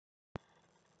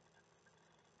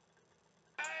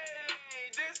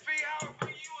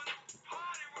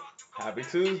Happy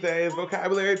Tuesday, it's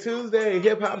Vocabulary Tuesday,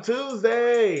 Hip Hop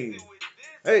Tuesday.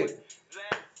 Hey,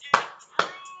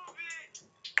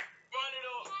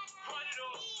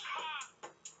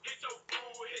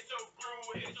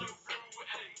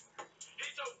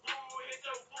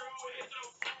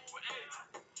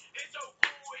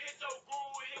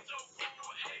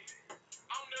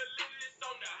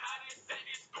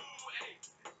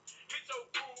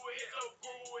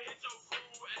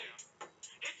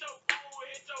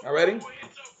 all ready?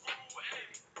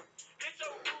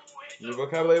 New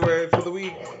vocabulary words for the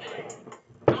week.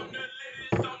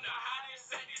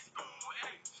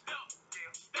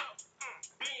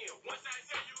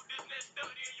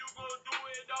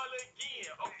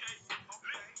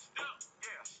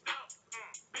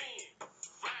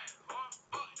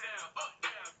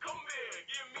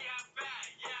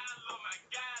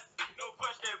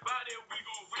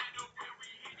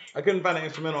 I couldn't find an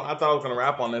instrumental. I thought I was gonna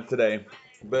rap on this today,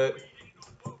 but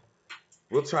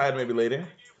we'll try it maybe later.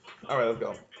 All right, let's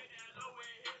go.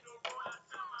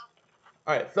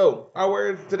 All right, so our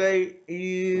words today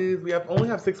is we have only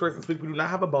have 6 words this week. We do not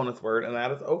have a bonus word, and that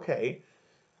is okay.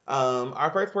 Our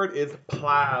first word is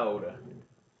plowed.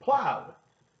 Plowed.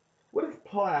 What does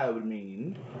plowed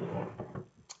mean?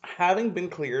 Having been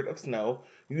cleared of snow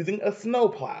using a snow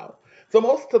plow. So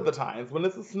most of the times when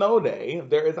it's a snow day,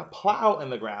 there is a plow in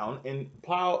the ground, and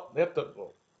plow. They have to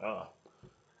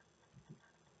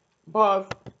pause.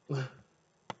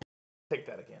 Take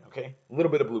that again, okay? A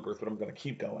little bit of bloopers, but I'm gonna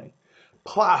keep going.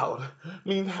 Plowed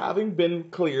means having been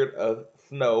cleared of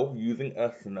snow using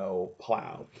a snow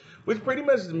plow, which pretty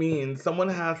much means someone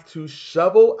has to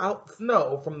shovel out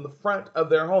snow from the front of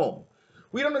their home.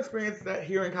 We don't experience that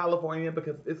here in California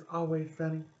because it's always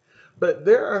sunny, but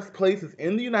there are places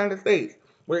in the United States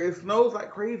where it snows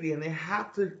like crazy and they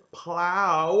have to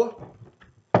plow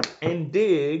and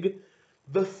dig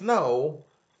the snow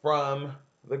from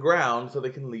the ground so they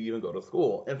can leave and go to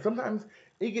school. And sometimes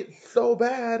it gets so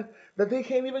bad that they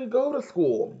can't even go to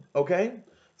school. Okay?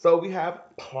 So we have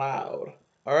plowed.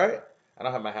 All right? I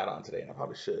don't have my hat on today, and I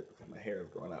probably should because my hair is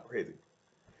growing out crazy.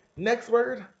 Next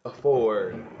word,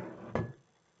 afford.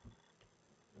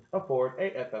 Afford,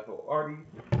 A-F-F-O-R-D.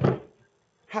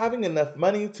 Having enough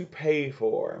money to pay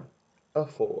for.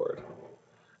 Afford.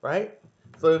 Right?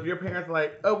 So if your parents are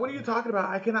like, oh, what are you talking about?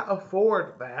 I cannot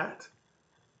afford that.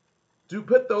 Do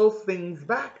put those things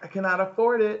back. I cannot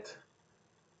afford it.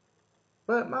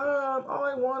 But mom, all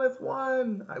I want is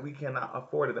one. We cannot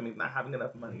afford it. That means not having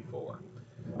enough money for.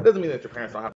 It doesn't mean that your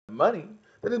parents don't have money.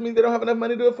 That doesn't mean they don't have enough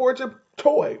money to afford your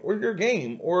toy or your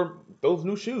game or those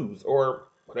new shoes or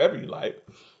whatever you like.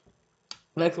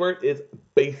 Next word is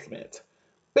basement.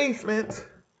 Basement,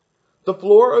 the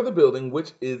floor of the building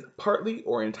which is partly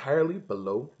or entirely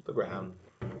below the ground.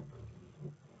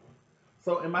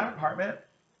 So in my apartment,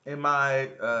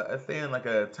 I stay in like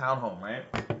a townhome, right?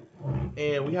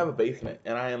 And we have a basement,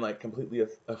 and I am like completely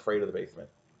afraid of the basement.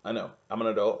 I know, I'm an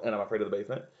adult, and I'm afraid of the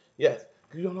basement. Yes,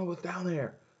 because you don't know what's down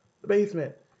there. The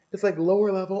basement. It's like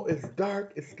lower level. It's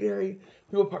dark. It's scary.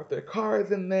 People park their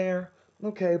cars in there.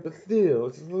 Okay, but still,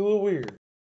 it's just a little weird.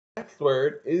 Next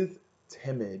word is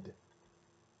timid.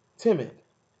 Timid,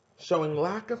 showing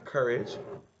lack of courage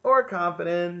or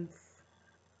confidence,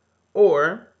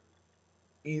 or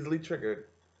easily triggered,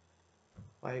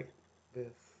 like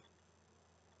this,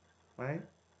 right?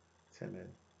 Timid.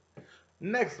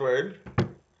 Next word,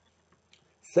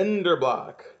 cinder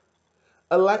block.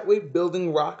 A lightweight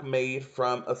building rock made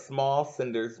from a small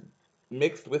cinders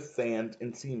mixed with sand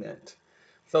and cement.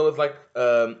 So it's like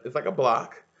a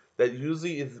block that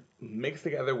usually is mixed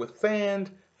together with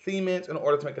sand, cement in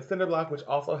order to make a cinder block, which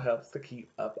also helps to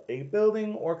keep up a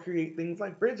building or create things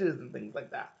like bridges and things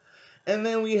like that. And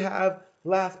then we have,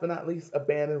 last but not least,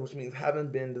 abandoned, which means having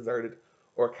been deserted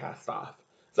or cast off.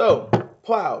 So,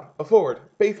 plowed, afford,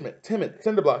 basement, timid,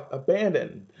 cinderblock,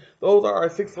 abandoned. Those are our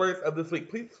 6 words of this week.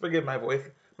 Please forgive my voice.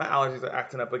 My allergies are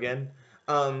acting up again.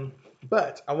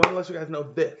 But I want to let you guys know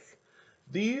this.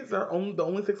 These are the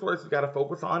only 6 words you got to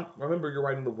focus on. Remember, you're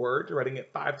writing the word. You're writing it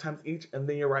 5 times each, and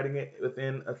then you're writing it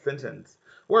within a sentence.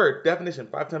 Word, definition,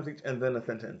 5 times each, and then a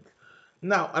sentence.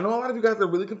 Now, I know a lot of you guys are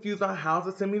really confused on how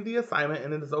to send me the assignment,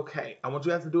 and it is okay. I want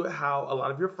you guys to do it how a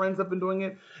lot of your friends have been doing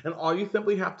it, and all you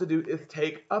simply have to do is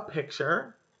take a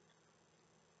picture,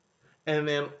 and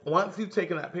then once you've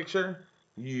taken that picture,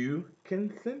 you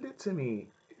can send it to me.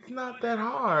 It's not that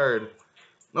hard,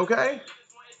 okay?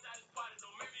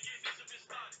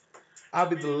 I'll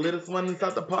be the littest one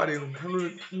inside the party.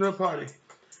 The party.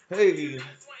 Hey,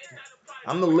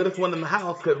 I'm the littest one in the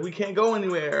house because we can't go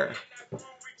anywhere.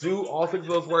 Do all 6 of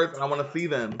those words, and I want to see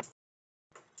them.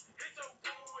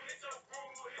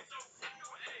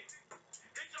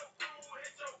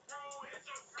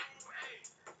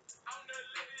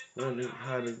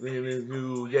 How to sing is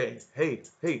you, yeah. Hey,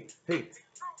 hey, hey.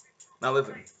 Now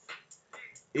listen.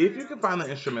 If you can find the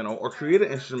instrumental or create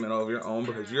an instrumental of your own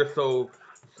because you're so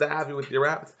savvy with your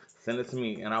raps, send it to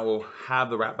me and I will have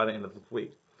the rap by the end of this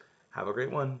week. Have a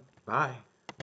great one. Bye.